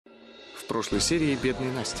прошлой серии бедной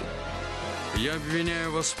Насти. Я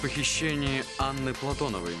обвиняю вас в похищении Анны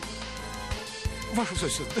Платоновой. Ваша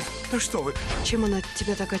сестра, да что вы? Чем она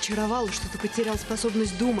тебя так очаровала, что ты потерял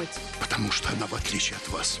способность думать? Потому что она, в отличие от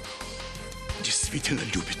вас, действительно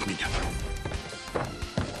любит меня.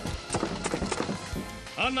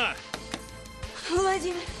 Анна!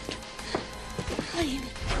 Владимир! Владимир!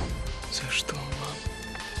 За что, мам?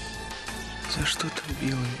 За что ты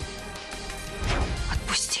убила меня?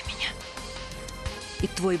 Отпусти меня. И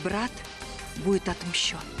твой брат будет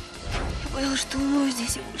отмщен. Я боялась, что умру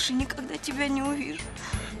здесь и больше никогда тебя не увижу.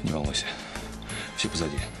 Не волнуйся. Все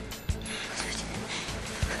позади.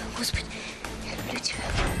 Господи, я люблю тебя.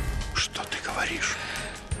 Что ты говоришь?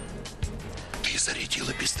 Ты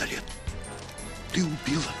зарядила пистолет. Ты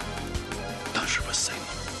убила нашего сына.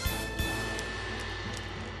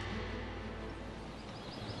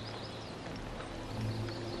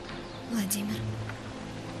 Владимир.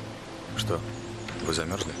 Что, вы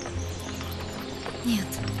замерзли? Нет.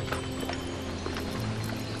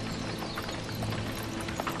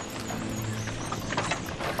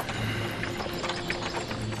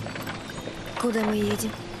 Куда мы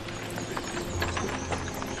едем?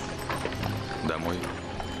 Домой.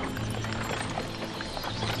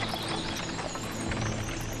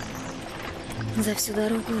 За всю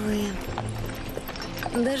дорогу вы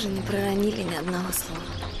даже не проронили ни одного слова.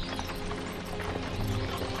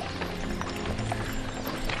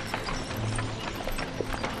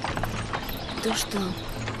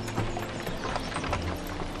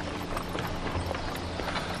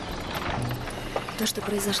 То, что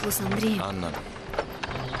произошло с Андреем. Анна.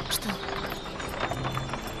 Что?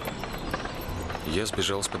 Я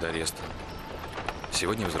сбежал из-под ареста.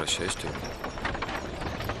 Сегодня возвращаюсь в тюрьму.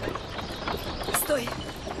 Стой!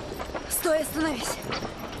 Стой, остановись!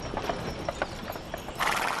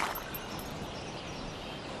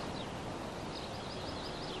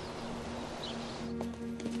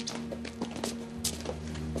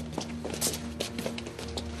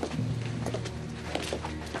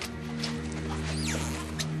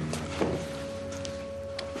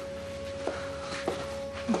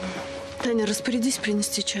 Таня, распорядись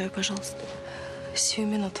принести чаю, пожалуйста. Сию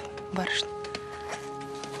минуту, барышня.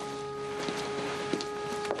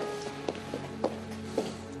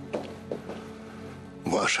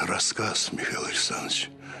 Ваш рассказ, Михаил Александрович,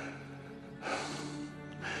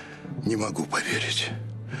 не могу поверить.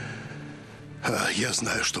 Я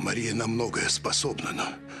знаю, что Мария на многое способна, но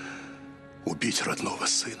убить родного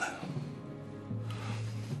сына.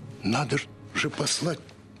 Надо же послать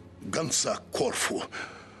гонца к Корфу.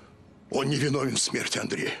 Он не виновен в смерти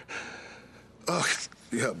Андрея. Ах,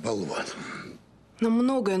 я болван. Нам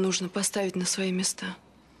многое нужно поставить на свои места.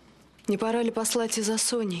 Не пора ли послать и за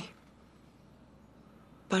Соней?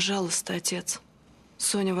 Пожалуйста, отец.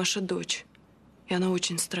 Соня ваша дочь, и она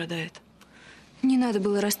очень страдает. Не надо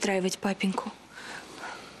было расстраивать папеньку.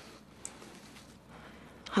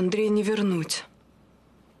 Андрея не вернуть.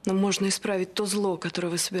 Но можно исправить то зло, которое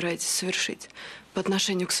вы собираетесь совершить по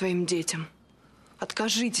отношению к своим детям.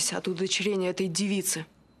 Откажитесь от удочерения этой девицы.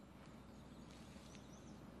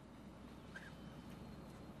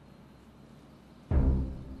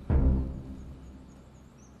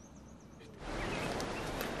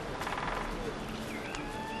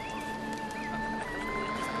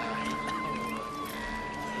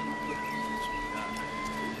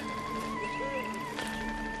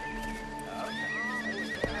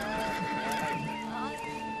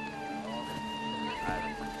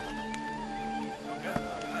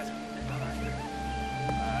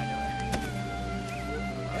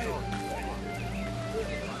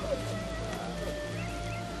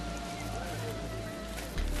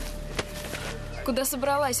 Куда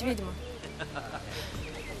собралась, ведьма?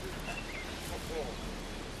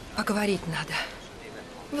 Поговорить надо.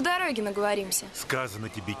 В дороге наговоримся. Сказано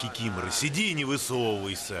тебе, кикимора, сиди и не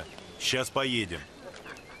высовывайся. Сейчас поедем.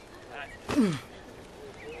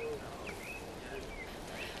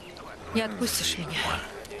 Не отпустишь меня.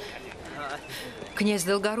 Князь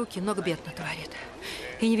Долгорукий много бед натворит.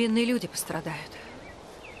 И невинные люди пострадают.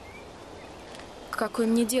 Какое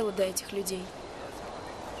мне дело до этих людей?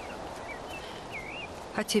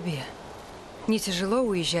 А тебе не тяжело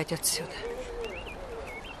уезжать отсюда?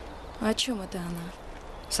 О чем это она?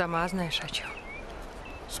 Сама знаешь, о чем.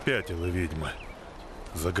 Спятила ведьма.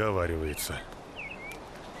 Заговаривается.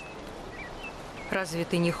 Разве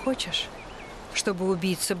ты не хочешь, чтобы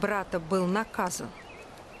убийца брата был наказан?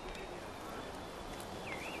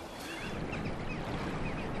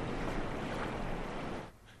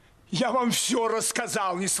 Я вам все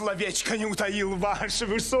рассказал, ни словечко не утаил, ваше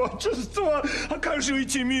высочество.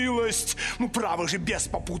 Окажите милость. Ну, право же, бес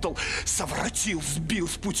попутал, совратил, сбил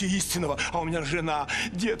с пути истинного. А у меня жена,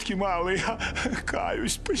 детки малые.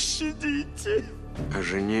 Каюсь, пощадите. О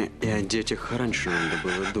жене и о детях раньше надо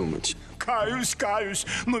было думать. Каюсь,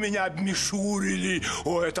 но меня обмешурили.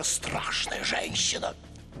 О, это страшная женщина.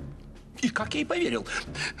 И как я ей поверил?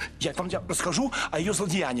 Я вам расскажу о ее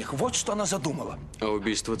злодеяниях. Вот что она задумала. А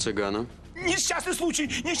убийство цыгана? Несчастный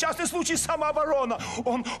случай, самооборона.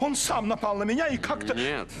 Он сам напал на меня и как-то...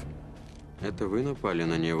 Нет, это вы напали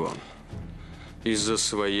на него. Из-за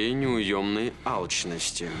своей неуемной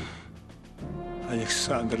алчности.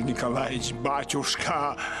 Александр Николаевич,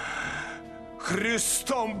 батюшка,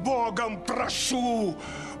 Христом Богом прошу,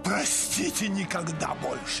 простите никогда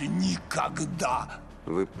больше, никогда.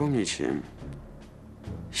 Вы помните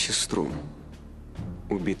сестру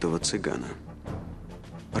убитого цыгана?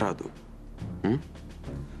 Раду? М?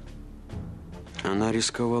 Она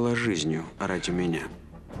рисковала жизнью ради меня.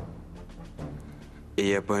 И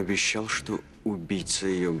я пообещал, что убийца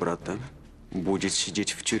ее брата будет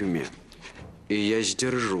сидеть в тюрьме. И я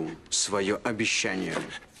сдержу свое обещание.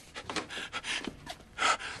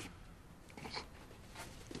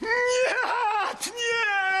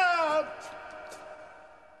 Нет!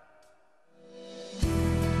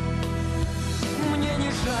 Мне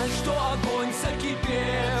не жаль, что огонь,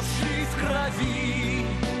 закипевший в крови,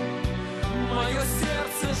 мое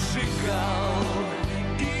сердце сжигал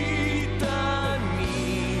и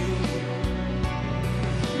томил.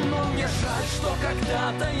 Но мне жаль, что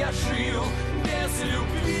когда-то я жил без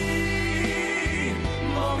любви.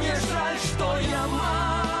 Но мне жаль, что я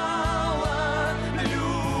мало любил.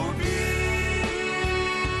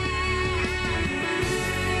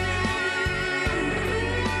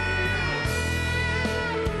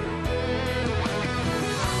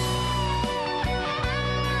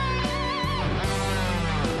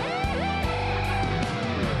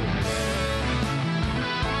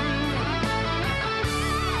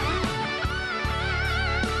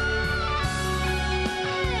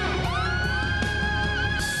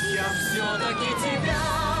 Все-таки тебя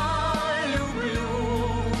люблю,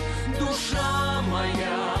 душа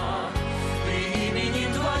моя. При имени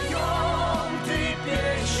твоем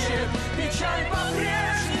трепещет, печаль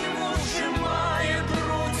по-прежнему сжимает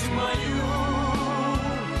грудь мою.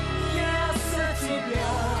 Я за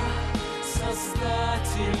тебя,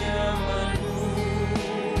 Создателя, молю.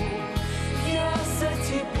 Я за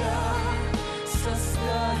тебя,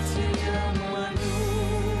 Создателя,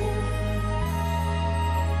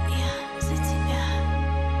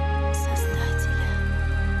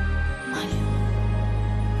 молю.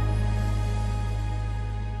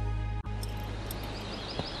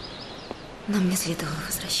 Нам не следовало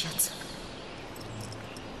возвращаться.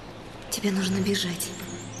 Тебе нужно бежать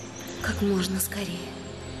как можно скорее.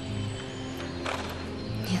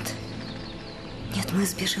 Нет, мы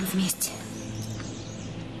сбежим вместе.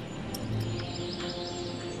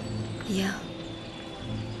 Я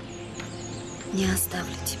не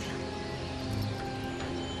оставлю тебя.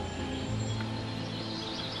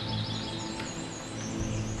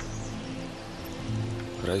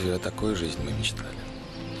 Разве о такой жизни мы мечтали?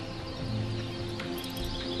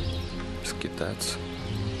 Скитаться,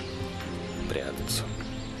 прятаться.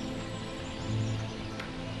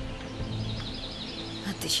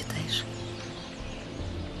 А ты считаешь?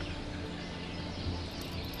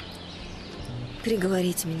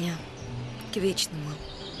 Приговорить меня к вечному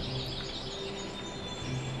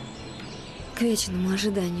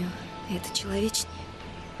ожиданию. Это человечнее.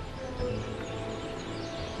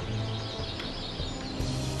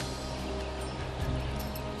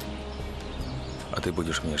 А ты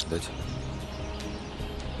будешь меня ждать?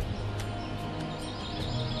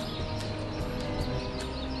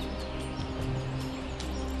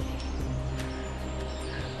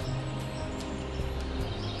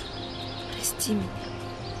 Прости меня.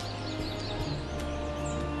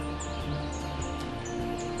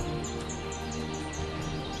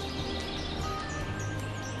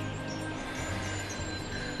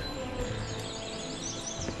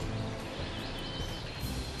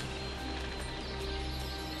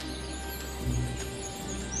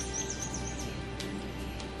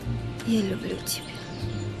 Я люблю тебя.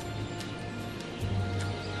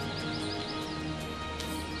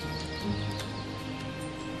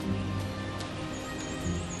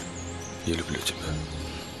 Я люблю тебя.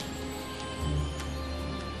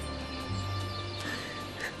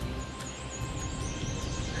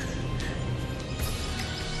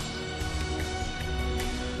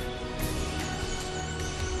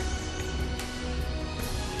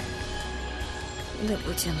 Да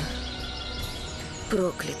будь она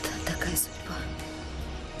проклята такая судьба.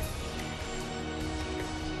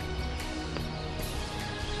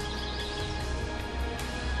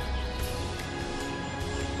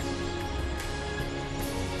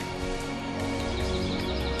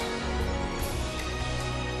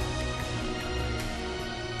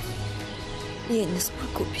 Я не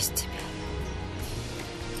смогу без тебя.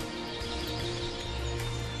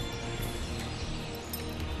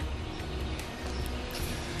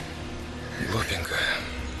 Глупенькая.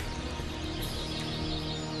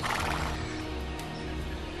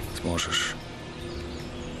 Сможешь.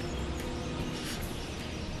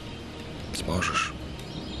 Сможешь.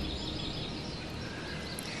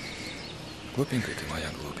 Глупенькая ты моя,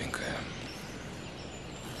 глупенькая.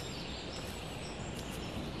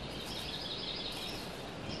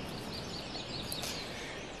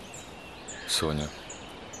 Соня,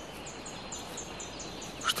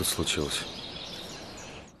 что случилось?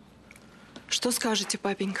 Что скажете,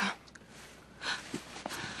 папенька?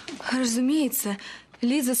 Разумеется,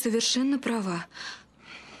 Лиза совершенно права.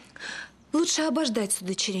 Лучше обождать с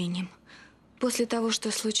удочерением. После того,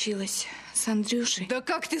 что случилось с Андрюшей. Да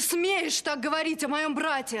как ты смеешь так говорить о моем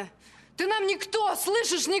брате? Ты нам никто,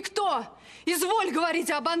 слышишь, никто! Изволь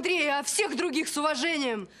говорить об Андрее, о всех других с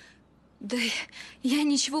уважением. Да я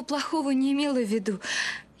ничего плохого не имела в виду.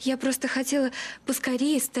 Я просто хотела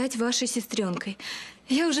поскорее стать вашей сестренкой.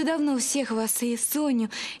 Я уже давно всех вас, и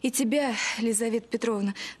Соню, и тебя, Лизавета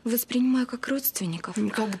Петровна, воспринимаю как родственников.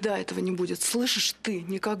 Никогда этого не будет. Слышишь ты?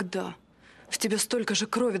 Никогда. В тебе столько же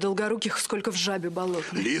крови долгоруких, сколько в жабе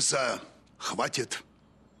болотной. Лиза, хватит.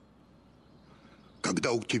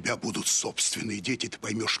 Когда у тебя будут собственные дети, ты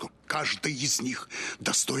поймешь, что каждый из них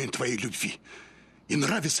достоин твоей любви. И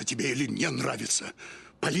нравится тебе или не нравится,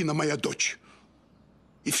 Полина моя дочь.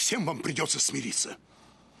 И всем вам придется смириться.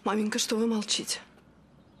 Маменька, что вы молчите?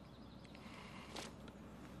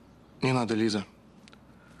 Не надо, Лиза.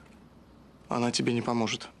 Она тебе не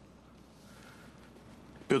поможет.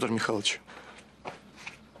 Петр Михайлович,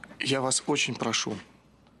 я вас очень прошу,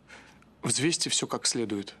 взвесьте все как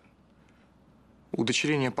следует.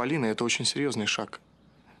 Удочерение Полины – это очень серьезный шаг,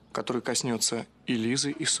 который коснется и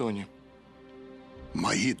Лизы, и Сони.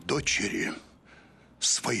 Мои дочери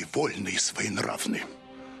своевольны и своенравны.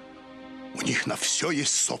 У них на все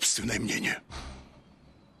есть собственное мнение.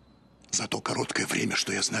 За то короткое время,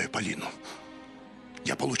 что я знаю Полину,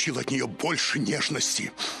 я получил от нее больше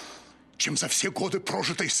нежности, чем за все годы,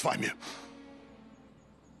 прожитые с вами.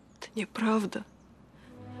 Это неправда.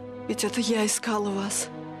 Ведь это я искала вас,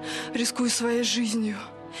 рискуя своей жизнью.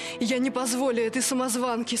 И я не позволю этой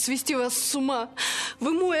самозванке свести вас с ума.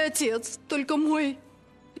 Вы мой отец, только мой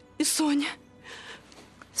и Соня.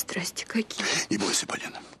 Страсти какие. Не бойся,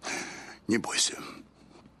 Полина, не бойся.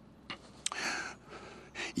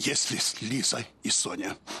 Если Лиза и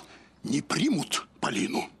Соня не примут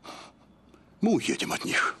Полину, мы уедем от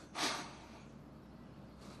них.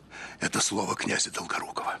 Это слово князя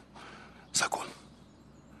Долгорукова. Закон.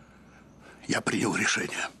 Я принял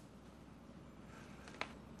решение.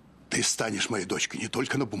 Ты станешь моей дочкой не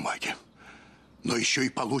только на бумаге, но еще и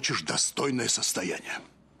получишь достойное состояние.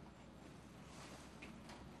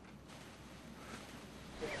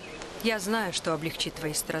 Я знаю, что облегчит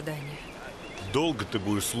твои страдания. Долго ты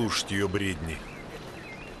будешь слушать ее бредни?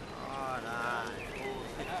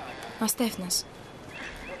 Оставь нас.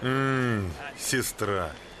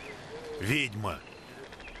 Сестра. Ведьма.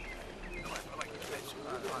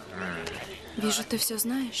 Вижу, ты все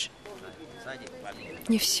знаешь.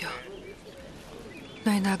 Не все.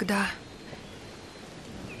 Но иногда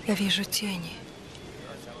я вижу тени,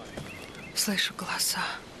 слышу голоса.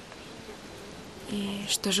 И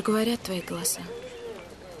что же говорят твои голоса?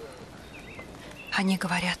 Они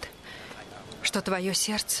говорят, что твое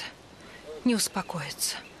сердце не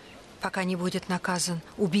успокоится, пока не будет наказан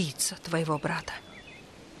убийца твоего брата.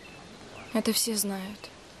 Это все знают.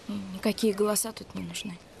 И никакие голоса тут не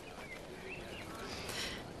нужны.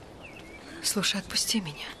 Слушай, отпусти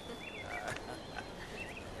меня.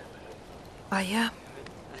 А я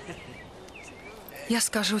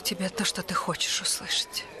скажу тебе то, что ты хочешь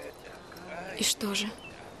услышать. И что же?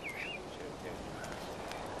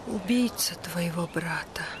 Убийца твоего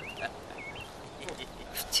брата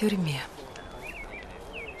в тюрьме.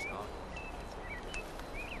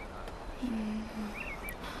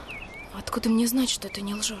 Откуда мне знать, что ты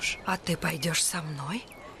не лжешь? А ты пойдешь со мной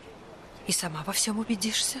и сама во всем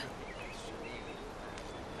убедишься?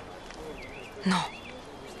 Ну?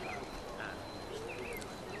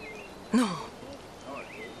 Ну?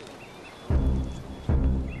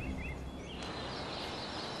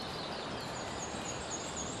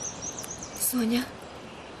 Соня,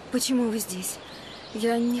 почему вы здесь?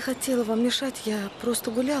 Я не хотела вам мешать, я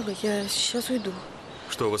просто гуляла, я сейчас уйду.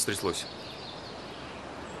 Что у вас стряслось?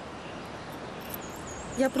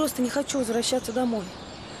 Я просто не хочу возвращаться домой.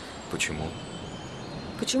 Почему?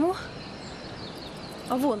 Почему?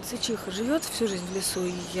 А вон, Сычиха живет всю жизнь в лесу,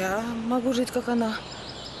 и я могу жить, как она.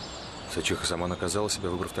 Сычиха сама наказала себя,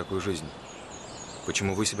 выбрав такую жизнь.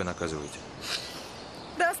 Почему вы себя наказываете?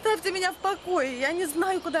 Да оставьте меня в покое, я не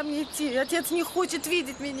знаю, куда мне идти. Отец не хочет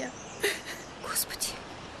видеть меня. Господи.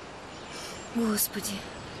 Господи.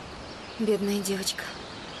 Бедная девочка.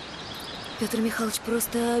 Петр Михайлович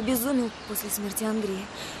просто обезумел после смерти Андрея.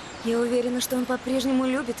 Я уверена, что он по-прежнему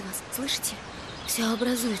любит вас. Слышите? Все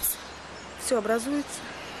образуется. Все образуется?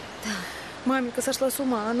 Да. Маменька сошла с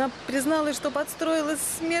ума. Она призналась, что подстроила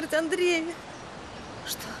смерть Андрея.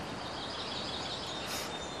 Что?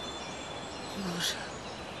 Боже.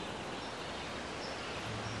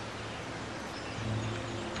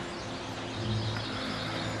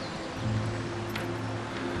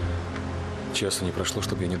 Часа не прошло,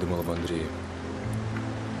 чтобы я не думал об Андрее.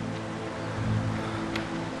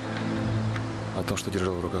 О том, что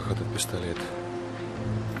держал в руках этот пистолет.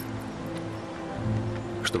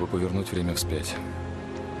 Чтобы повернуть время вспять.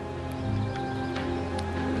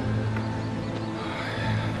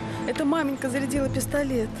 Это маменька зарядила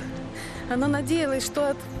пистолет. Она надеялась,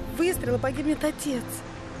 что от выстрела погибнет отец.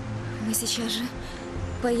 Мы сейчас же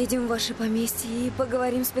поедем в ваше поместье и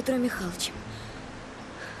поговорим с Петром Михайловичем.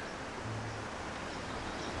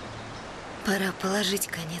 Пора положить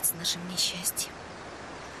конец нашим несчастьям.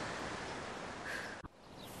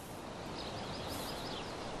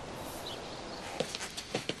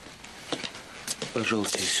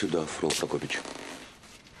 Пожалуйста, сюда, Фрол Прокопич.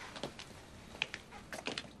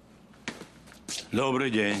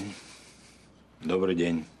 Добрый день. Добрый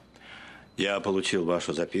день. Я получил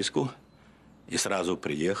вашу записку и сразу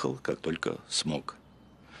приехал, как только смог.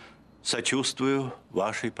 Сочувствую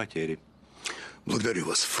вашей потере. Благодарю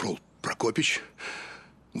вас, Фрол Прокопич.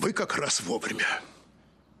 Вы как раз вовремя.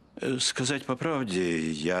 Сказать по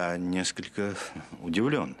правде, я несколько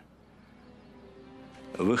удивлен.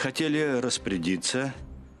 Вы хотели распорядиться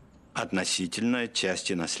относительно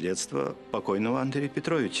части наследства покойного Андрея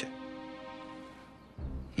Петровича.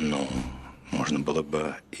 Ну, можно было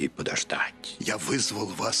бы и подождать. Я вызвал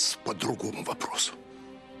вас по другому вопросу.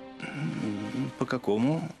 По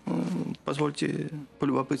какому? Позвольте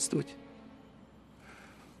полюбопытствовать.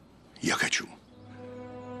 Я хочу,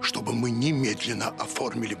 чтобы мы немедленно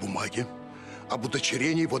оформили бумаги об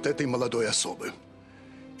удочерении вот этой молодой особы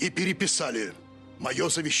и переписали мое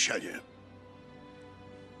завещание.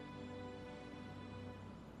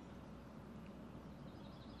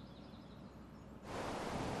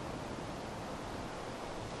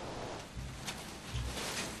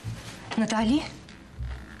 Натали?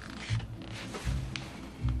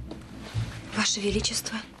 Ваше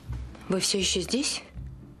Величество, вы все еще здесь?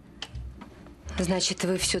 Значит,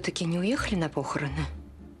 вы все-таки не уехали на похороны?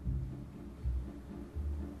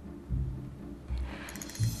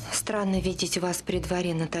 Странно видеть вас при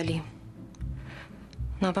дворе, Натали.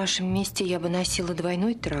 На вашем месте я бы носила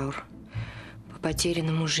двойной траур по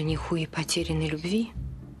потерянному жениху и потерянной любви.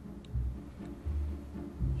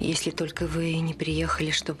 Если только вы не приехали,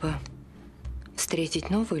 чтобы встретить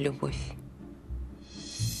новую любовь.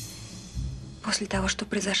 После того, что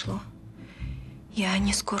произошло, я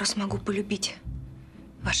не скоро смогу полюбить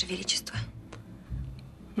Ваше Величество.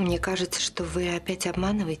 Мне кажется, что вы опять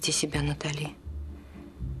обманываете себя, Натали.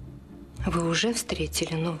 Вы уже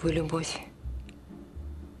встретили новую любовь.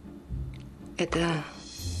 Это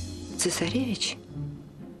цесаревич?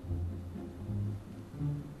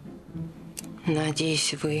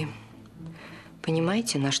 Надеюсь, вы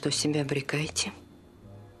понимаете, на что себя обрекаете?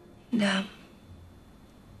 Да.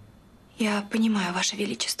 Я понимаю, Ваше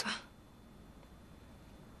Величество.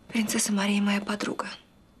 Принцесса Мария моя подруга.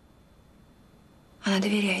 Она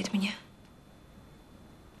доверяет мне.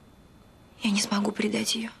 Я не смогу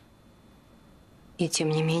предать ее. И тем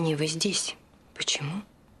не менее вы здесь. Почему?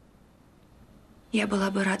 Я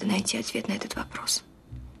была бы рада найти ответ на этот вопрос.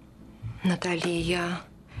 Наталья, я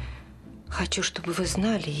хочу, чтобы вы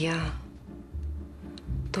знали, я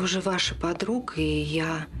тоже ваша подруга, и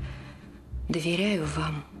я доверяю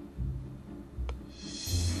вам.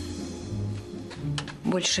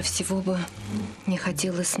 Больше всего бы не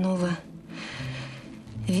хотела снова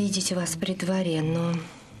видеть вас при дворе, но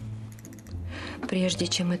прежде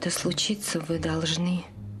чем это случится, вы должны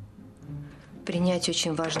принять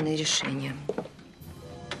очень важное решение.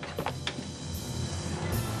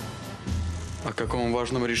 О каком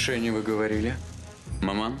важном решении вы говорили,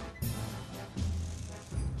 мама?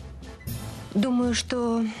 Думаю,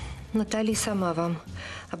 что Натали сама вам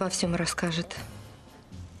обо всем расскажет.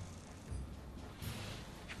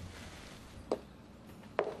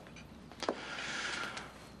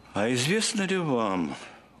 А известно ли вам,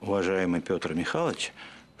 уважаемый Петр Михайлович,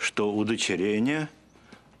 что удочерение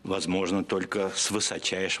возможно только с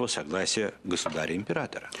высочайшего согласия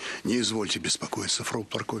государя-императора? Не извольте беспокоиться, фрол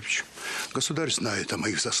Прокопьевич. Государь знает о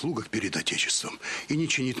моих заслугах перед Отечеством и не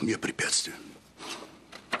чинит мне препятствий.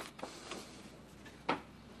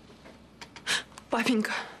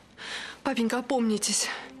 Папенька, папенька, опомнитесь.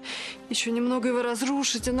 Еще немного, и вы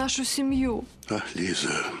разрушите нашу семью. А,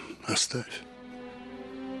 Лиза, оставь.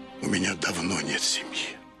 У меня давно нет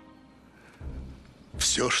семьи.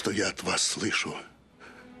 Все, что я от вас слышу,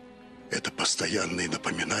 это постоянные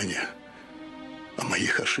напоминания о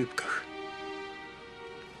моих ошибках.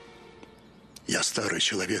 Я старый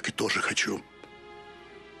человек и тоже хочу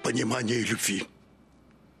понимания и любви.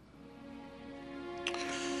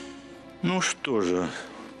 Ну что же,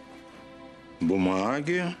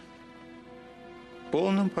 бумаги в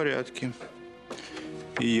полном порядке.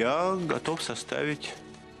 И я готов составить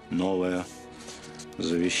новое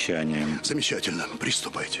завещание. Замечательно,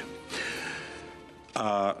 приступайте.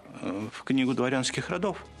 А в книгу дворянских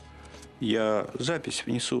родов я запись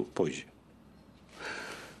внесу позже.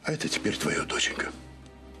 А это теперь твоя доченька.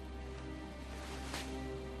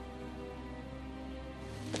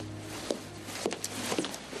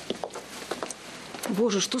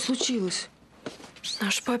 Боже, что случилось?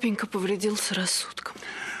 Наш папенька повредился рассудком.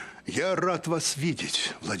 Я рад вас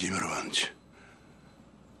видеть, Владимир Иванович.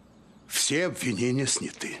 Все обвинения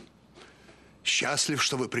сняты. Счастлив,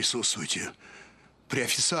 что вы присутствуете при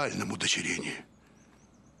официальном удочерении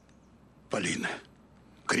Полины,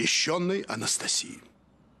 крещенной Анастасии.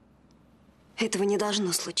 Этого не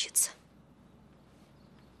должно случиться.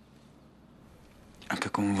 О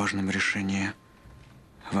каком важном решении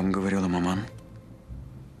вам говорила маман?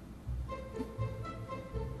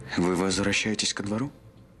 Вы возвращаетесь ко двору?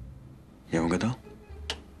 Я угадал?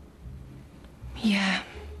 Я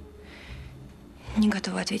не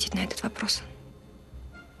готова ответить на этот вопрос.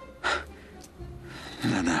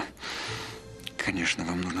 Да-да. Конечно,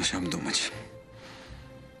 вам нужно все обдумать.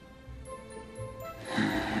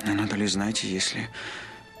 Но, Наталья, знаете, если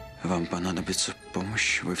вам понадобится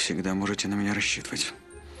помощь, вы всегда можете на меня рассчитывать.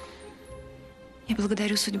 Я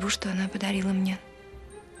благодарю судьбу, что она подарила мне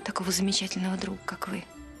такого замечательного друга, как вы,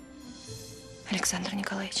 Александр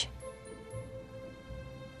Николаевич.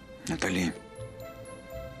 Наталья,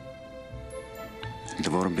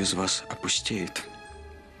 двор без вас опустеет.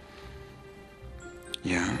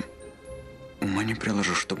 Я ума не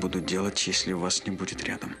приложу, что буду делать, если вас не будет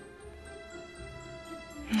рядом.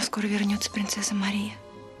 Но скоро вернется принцесса Мария,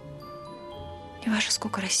 и ваша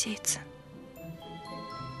скука рассеется.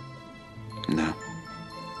 Да,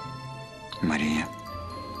 Мария.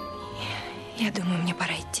 Я думаю, мне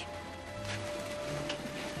пора идти.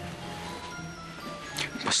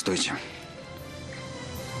 Постойте.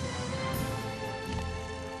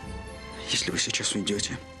 Если вы сейчас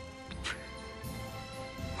уйдете,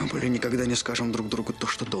 мы более никогда не скажем друг другу то,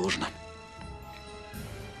 что должно.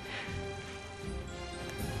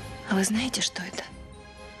 А вы знаете, что это?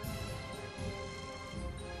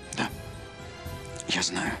 Да, я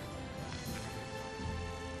знаю.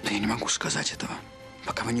 Но я не могу сказать этого,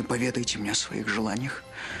 пока вы не поведаете мне о своих желаниях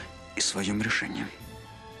и своем решении.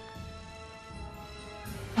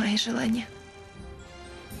 Мои желания.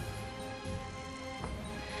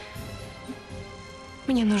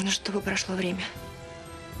 Мне нужно, чтобы прошло время.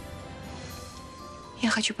 Я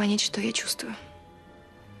хочу понять, что я чувствую.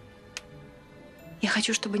 Я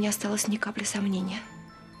хочу, чтобы не осталось ни капли сомнения.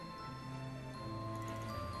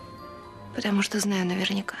 Потому что знаю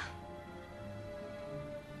наверняка,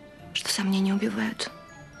 что сомнения убивают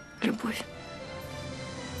любовь.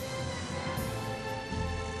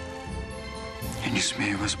 Я не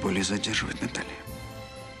смею вас более задерживать, Наталья.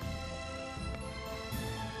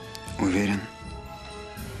 Уверен,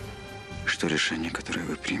 что решение, которое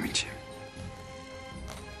вы примете,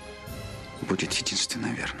 будет единственно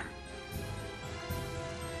верным.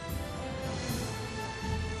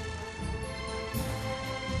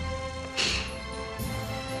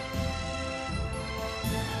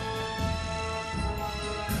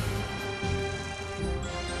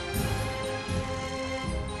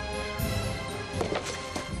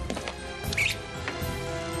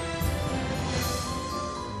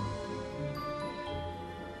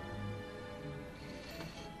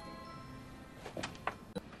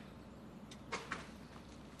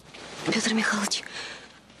 Петр Михайлович,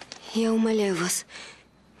 я умоляю вас,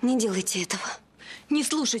 не делайте этого. Не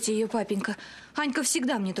слушайте ее, папенька. Анька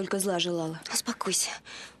всегда мне только зла желала. Успокойся.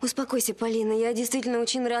 Успокойся, Полина. Я действительно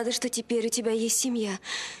очень рада, что теперь у тебя есть семья.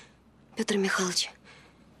 Петр Михайлович,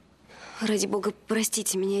 ради бога,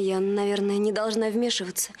 простите меня. Я, наверное, не должна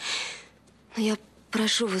вмешиваться. Но я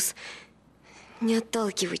прошу вас, не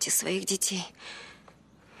отталкивайте своих детей.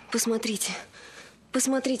 Посмотрите.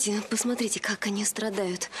 Посмотрите, как они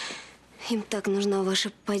страдают. Им так нужна ваша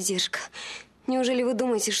поддержка. Неужели вы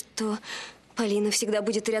думаете, что Полина всегда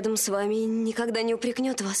будет рядом с вами и никогда не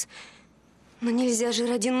упрекнет вас? Но нельзя же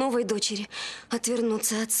ради новой дочери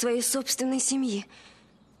отвернуться от своей собственной семьи.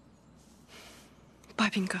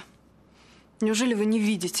 Папенька, неужели вы не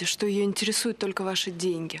видите, что ее интересуют только ваши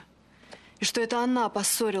деньги? И что это она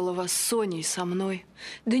поссорила вас с Соней и со мной?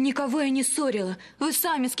 Да никого я не ссорила. Вы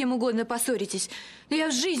сами с кем угодно поссоритесь. Я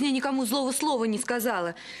в жизни никому злого слова не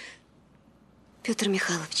сказала. Петр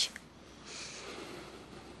Михайлович,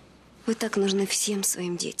 вы так нужны всем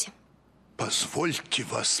своим детям. Позвольте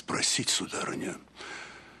вас спросить, сударыня,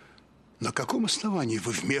 на каком основании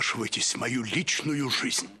вы вмешиваетесь в мою личную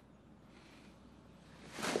жизнь?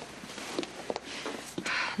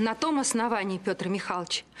 На том основании, Петр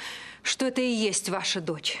Михайлович, что это и есть ваша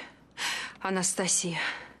дочь, Анастасия.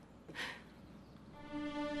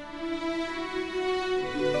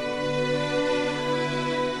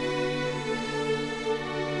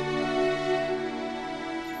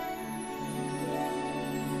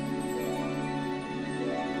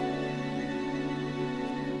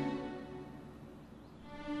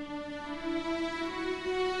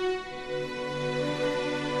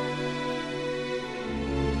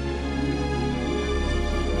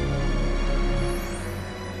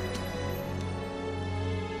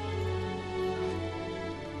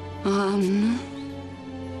 Анна?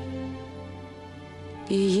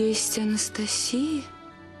 И есть Анастасия?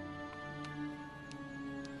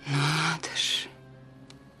 Надо ж.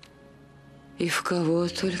 И в кого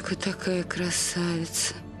только такая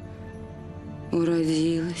красавица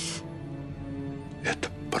уродилась. Это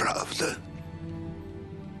правда?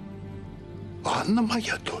 Анна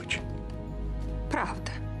моя дочь?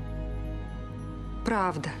 Правда.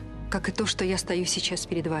 Правда. Как и то, что я стою сейчас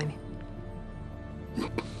перед вами.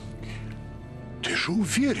 Ты же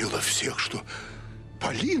уверила всех, что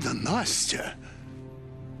Полина, Настя.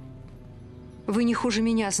 Вы не хуже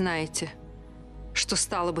меня знаете, что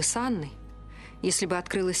стало бы с Анной, если бы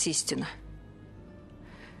открылась истина.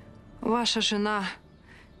 Ваша жена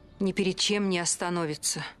ни перед чем не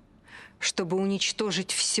остановится, чтобы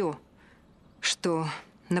уничтожить все, что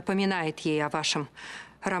напоминает ей о вашем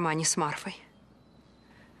романе с Марфой.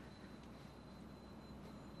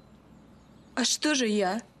 А что же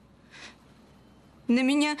я? На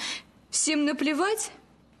меня всем наплевать?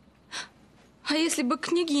 А если бы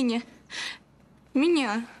княгиня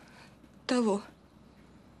меня того?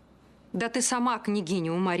 Да ты сама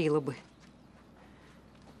княгиню уморила бы.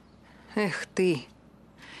 Эх ты,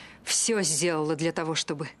 все сделала для того,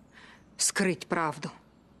 чтобы скрыть правду.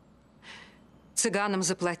 Цыганам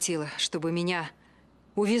заплатила, чтобы меня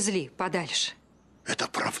увезли подальше. Это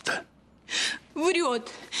правда? Врет.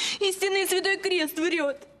 Истинный святой крест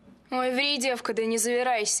врет. Ой, ври, девка, да не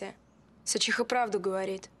завирайся. Сачиха правду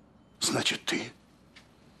говорит. Значит, ты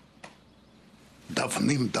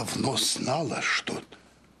давным-давно знала, что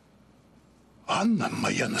Анна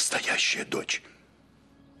моя настоящая дочь?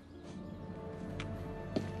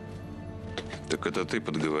 Так это ты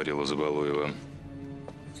подговорила Забалуева,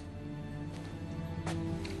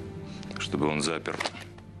 чтобы он запер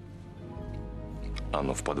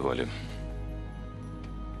Анну в подвале.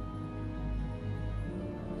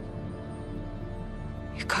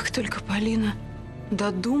 И как только Полина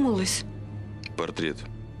додумалась... Портрет.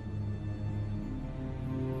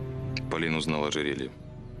 Полина узнала ожерелье.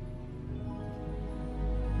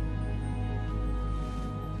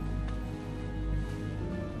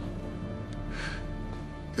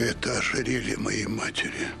 Это ожерелье моей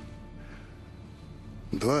матери.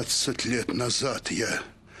 20 лет назад я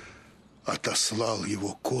отослал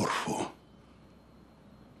его Корфу,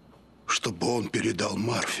 чтобы он передал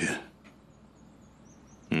Марфе.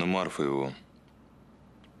 Но Марфа его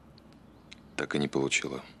так и не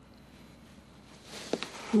получила.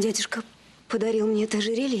 Дядюшка подарил мне это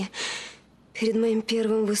ожерелье перед моим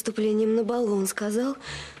первым выступлением на балу. Он сказал,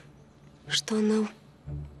 что оно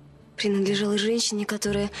принадлежало женщине,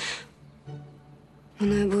 которая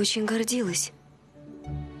мною бы очень гордилась.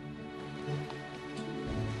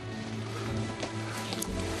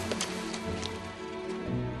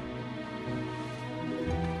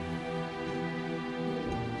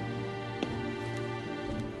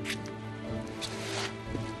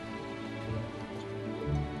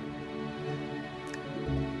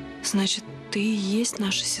 Значит, ты и есть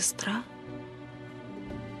наша сестра?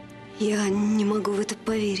 Я не могу в это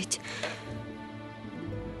поверить.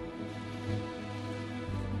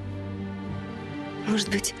 Может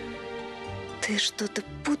быть, ты что-то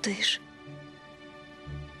путаешь?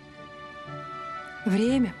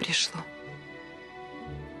 Время пришло.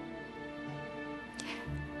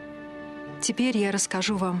 Теперь я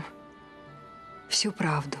расскажу вам всю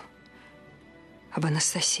правду об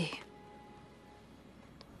Анастасии.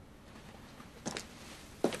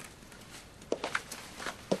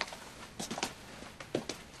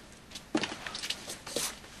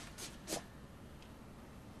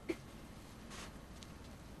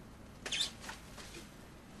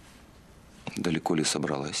 Далеко ли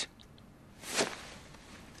собралась?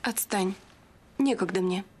 Отстань. Некогда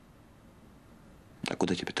мне. А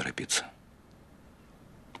куда тебе торопиться?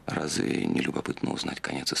 Разве не любопытно узнать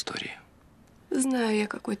конец истории? Знаю я,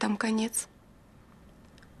 какой там конец.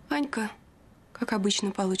 Анька, как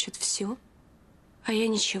обычно, получит все, а я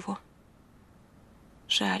ничего.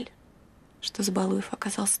 Жаль, что Забалуев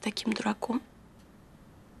оказался таким дураком.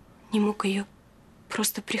 Не мог ее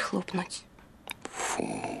просто прихлопнуть.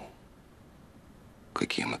 Фу,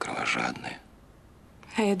 какие мы кровожадные.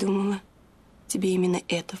 А я думала, тебе именно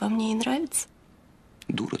это во мне и нравится.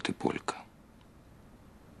 Дура ты, Полька.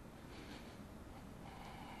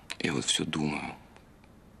 Я вот все думаю,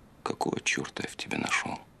 какого черта я в тебе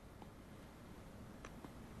нашел.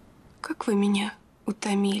 Как вы меня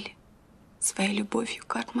утомили своей любовью,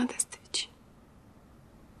 Карл Модестович.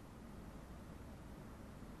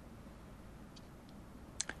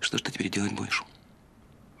 Что ж ты теперь делать будешь?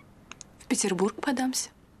 В Петербург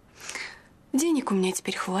подамся. Денег у меня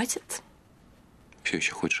теперь хватит. Все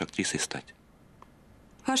еще хочешь актрисой стать?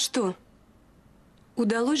 А что?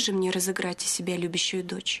 Удалось же мне разыграть из себя любящую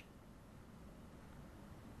дочь.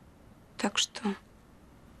 Так что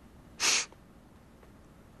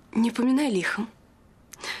не поминай лихом.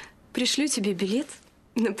 Пришлю тебе билет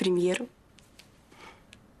на премьеру.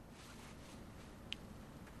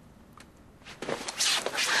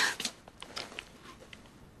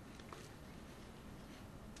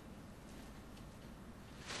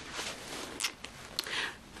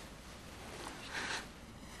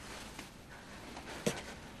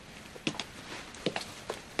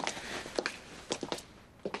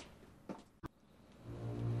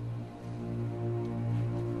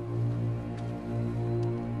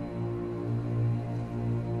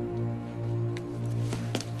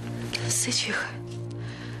 Сычиха,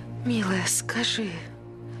 милая, скажи,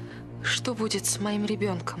 что будет с моим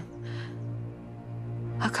ребенком?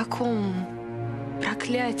 О каком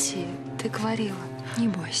проклятии ты говорила? Не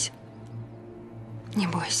бойся. Не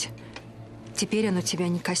бойся. Теперь оно тебя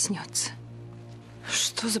не коснется.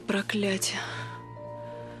 Что за проклятие?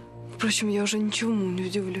 Впрочем, я уже ничему не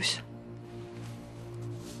удивлюсь.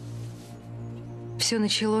 Все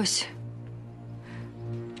началось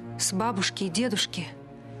с бабушки и дедушки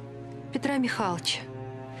Петра Михайловича.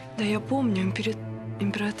 Да, я помню,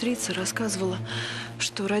 императрица рассказывала,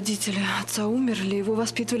 что родители отца умерли, его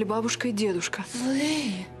воспитывали бабушка и дедушка.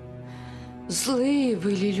 Злые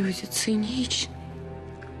были люди, циничные.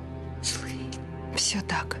 Злые. Все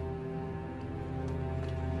так.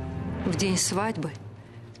 В день свадьбы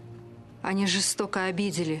они жестоко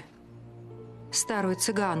обидели старую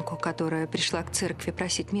цыганку, которая пришла к церкви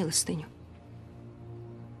просить милостыню.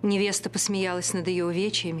 Невеста посмеялась над ее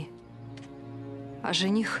увечьями, а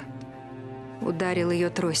жених ударил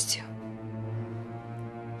ее тростью.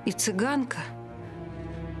 И цыганка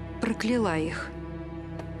прокляла их,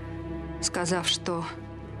 сказав, что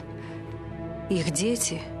их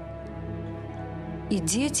дети и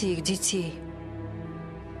дети их детей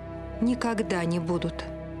никогда не будут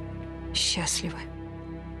счастливы.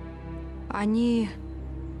 Они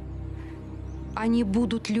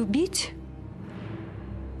будут любить,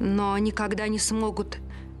 но никогда не смогут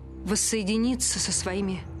воссоединиться со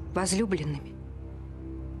своими возлюбленными.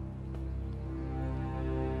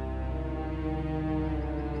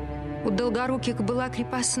 У Долгоруких была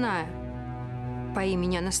крепостная по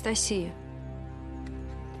имени Анастасия.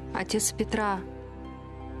 Отец Петра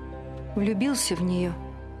влюбился в нее,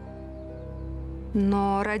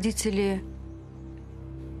 но родители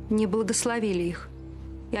не благословили их,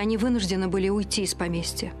 и они вынуждены были уйти из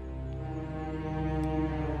поместья.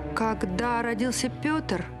 Когда родился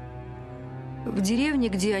Петр, в деревне,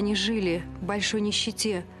 где они жили, в большой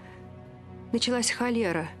нищете, началась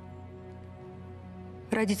холера.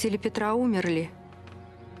 Родители Петра умерли,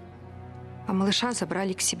 а малыша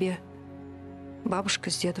забрали к себе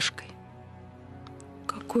бабушка с дедушкой.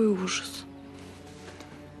 Какой ужас.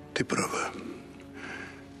 Ты права.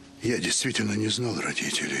 Я действительно не знал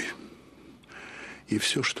родителей. И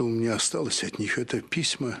все, что у меня осталось от них, это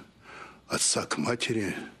письма отца к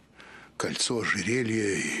матери, кольцо,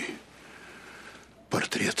 ожерелье и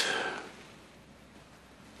портрет.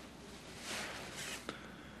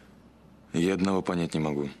 Я одного понять не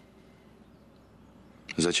могу.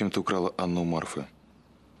 Зачем ты украла Анну у Марфы?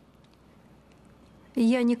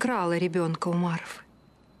 Я не крала ребенка у Марфы.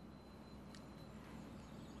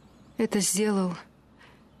 Это сделал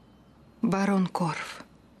барон Корф.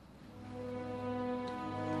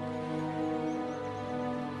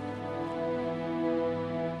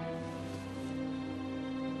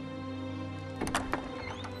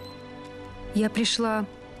 Я пришла,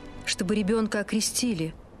 чтобы ребенка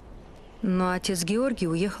окрестили, но отец Георгий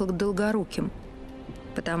уехал к Долгоруким,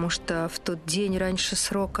 потому что в тот день раньше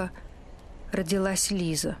срока родилась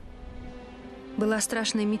Лиза. Была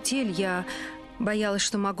страшная метель, я боялась,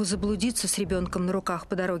 что могу заблудиться с ребенком на руках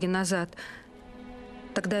по дороге назад.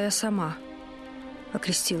 Тогда я сама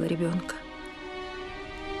окрестила ребенка.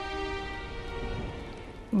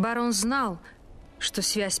 Барон знал, что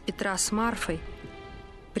связь Петра с Марфой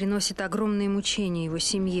приносит огромные мучения его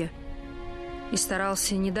семье и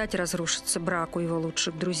старался не дать разрушиться браку его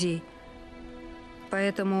лучших друзей.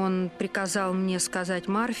 Поэтому он приказал мне сказать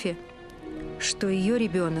Марфе, что ее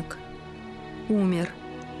ребенок умер,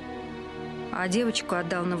 а девочку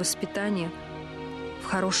отдал на воспитание в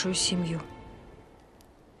хорошую семью.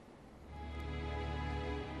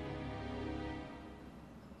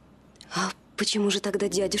 А почему же тогда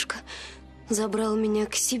дядюшка забрал меня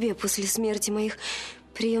к себе после смерти моих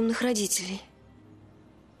приемных родителей?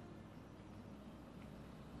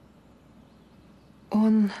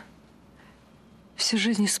 Он всю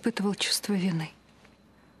жизнь испытывал чувство вины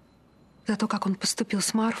за то, как он поступил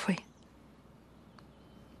с Марфой.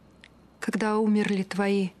 Когда умерли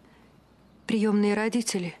твои приемные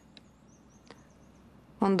родители,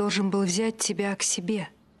 он должен был взять тебя к себе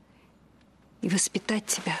и воспитать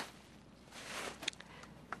тебя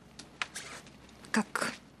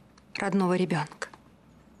как родного ребенка.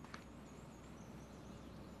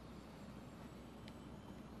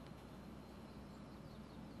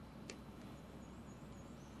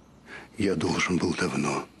 Я должен был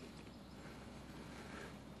давно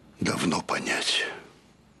понять,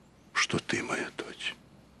 что ты моя дочь.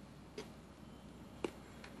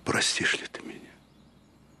 Простишь ли ты меня?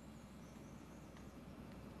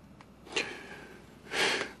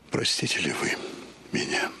 Простите ли вы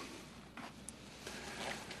меня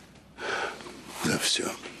за все?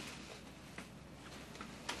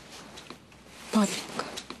 Папенька,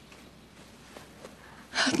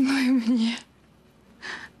 одной мне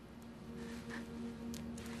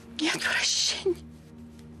нет прощения.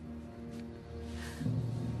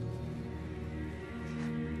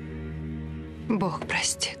 Бог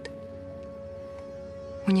простит.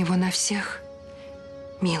 У него на всех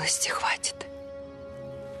милости хватит.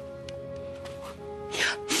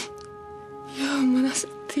 Я в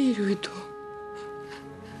монастырь уйду.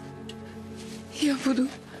 Я буду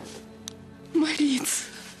молиться.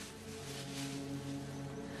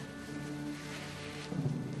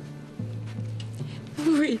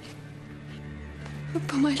 Вы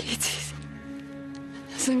помолитесь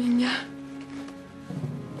за меня.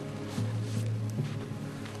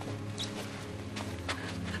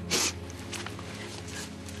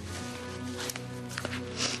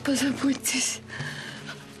 Позаботьтесь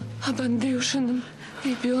об Андрюшином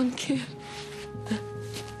ребенке.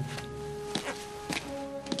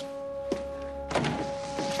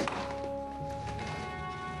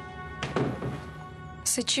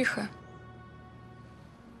 Сычиха,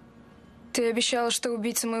 ты обещала, что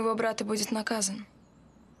убийца моего брата будет наказан.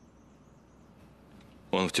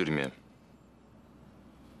 Он в тюрьме.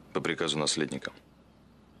 По приказу наследника.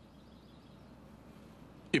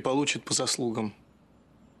 И получит по заслугам.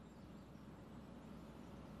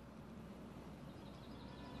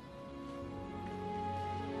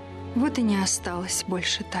 Вот и не осталось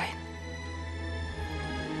больше тайн.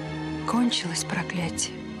 Кончилось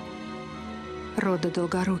проклятие рода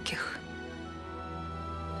Долгоруких.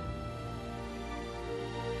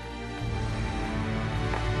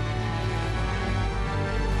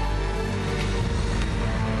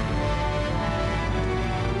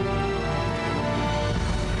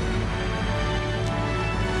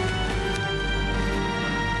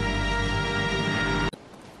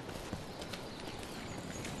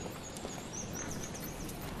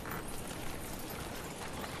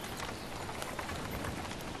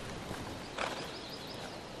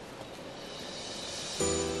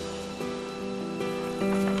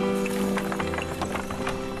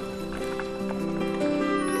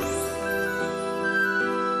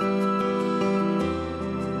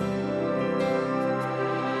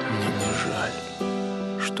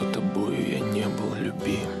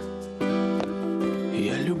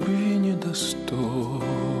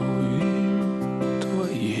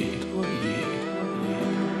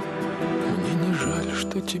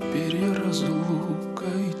 то теперь я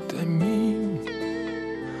разлукой томим.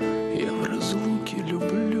 Я в разлуке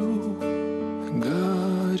люблю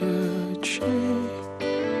горячей.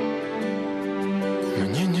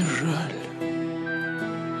 Мне не жаль.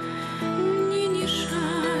 Мне не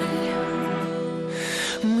жаль.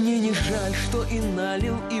 Мне не жаль, что и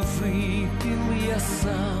налил, и выпил я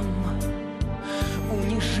сам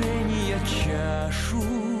унижения чашу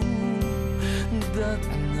до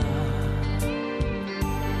дна,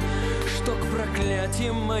 что к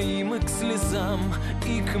проклятиям моим и к слезам,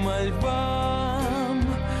 и к мольбам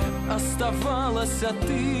оставалась, а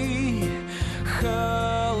ты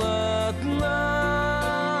холодна.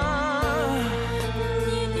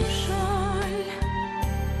 Мне не жаль.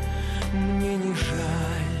 Мне не жаль.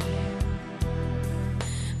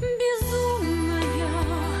 Безумная,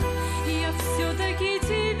 я все-таки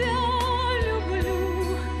тебя люблю,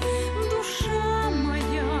 душа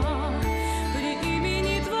моя, при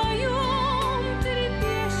имени твоем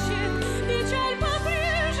трепещет, печаль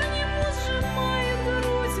по-прежнему сжимает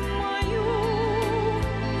грудь мою.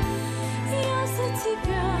 Я за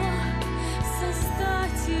тебя,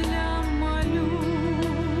 Создателя,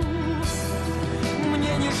 молюсь.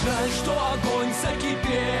 Мне не жаль, что огонь,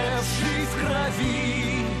 закипевший в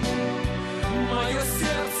крови, мое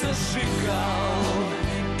сердце сжигал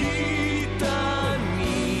и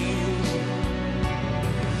томил.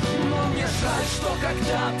 Но мне жаль, что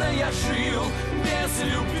когда-то я жил без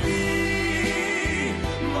любви.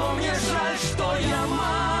 Но мне жаль, что я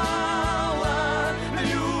мало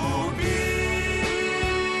любил.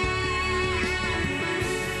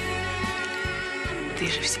 Ты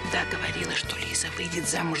же всегда говорила, что Лиза выйдет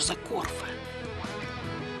замуж за Корфа.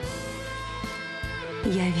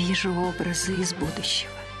 Я вижу образы из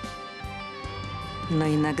будущего, но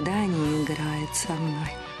иногда они играют со мной.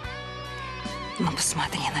 Ну,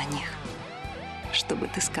 посмотри на них. Что бы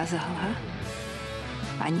ты сказала, а?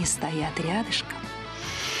 Они стоят рядышком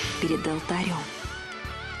перед алтарем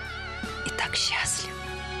и так счастливы.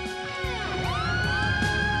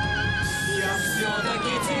 Я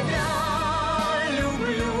все-таки тебя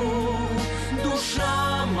люблю,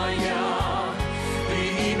 душа моя, при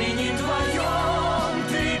имени твоем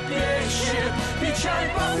трепещет, печаль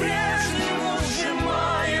по-прежнему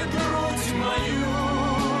сжимает грудь мою.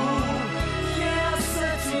 Я за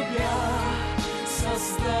тебя,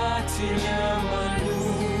 Создателя, молюсь.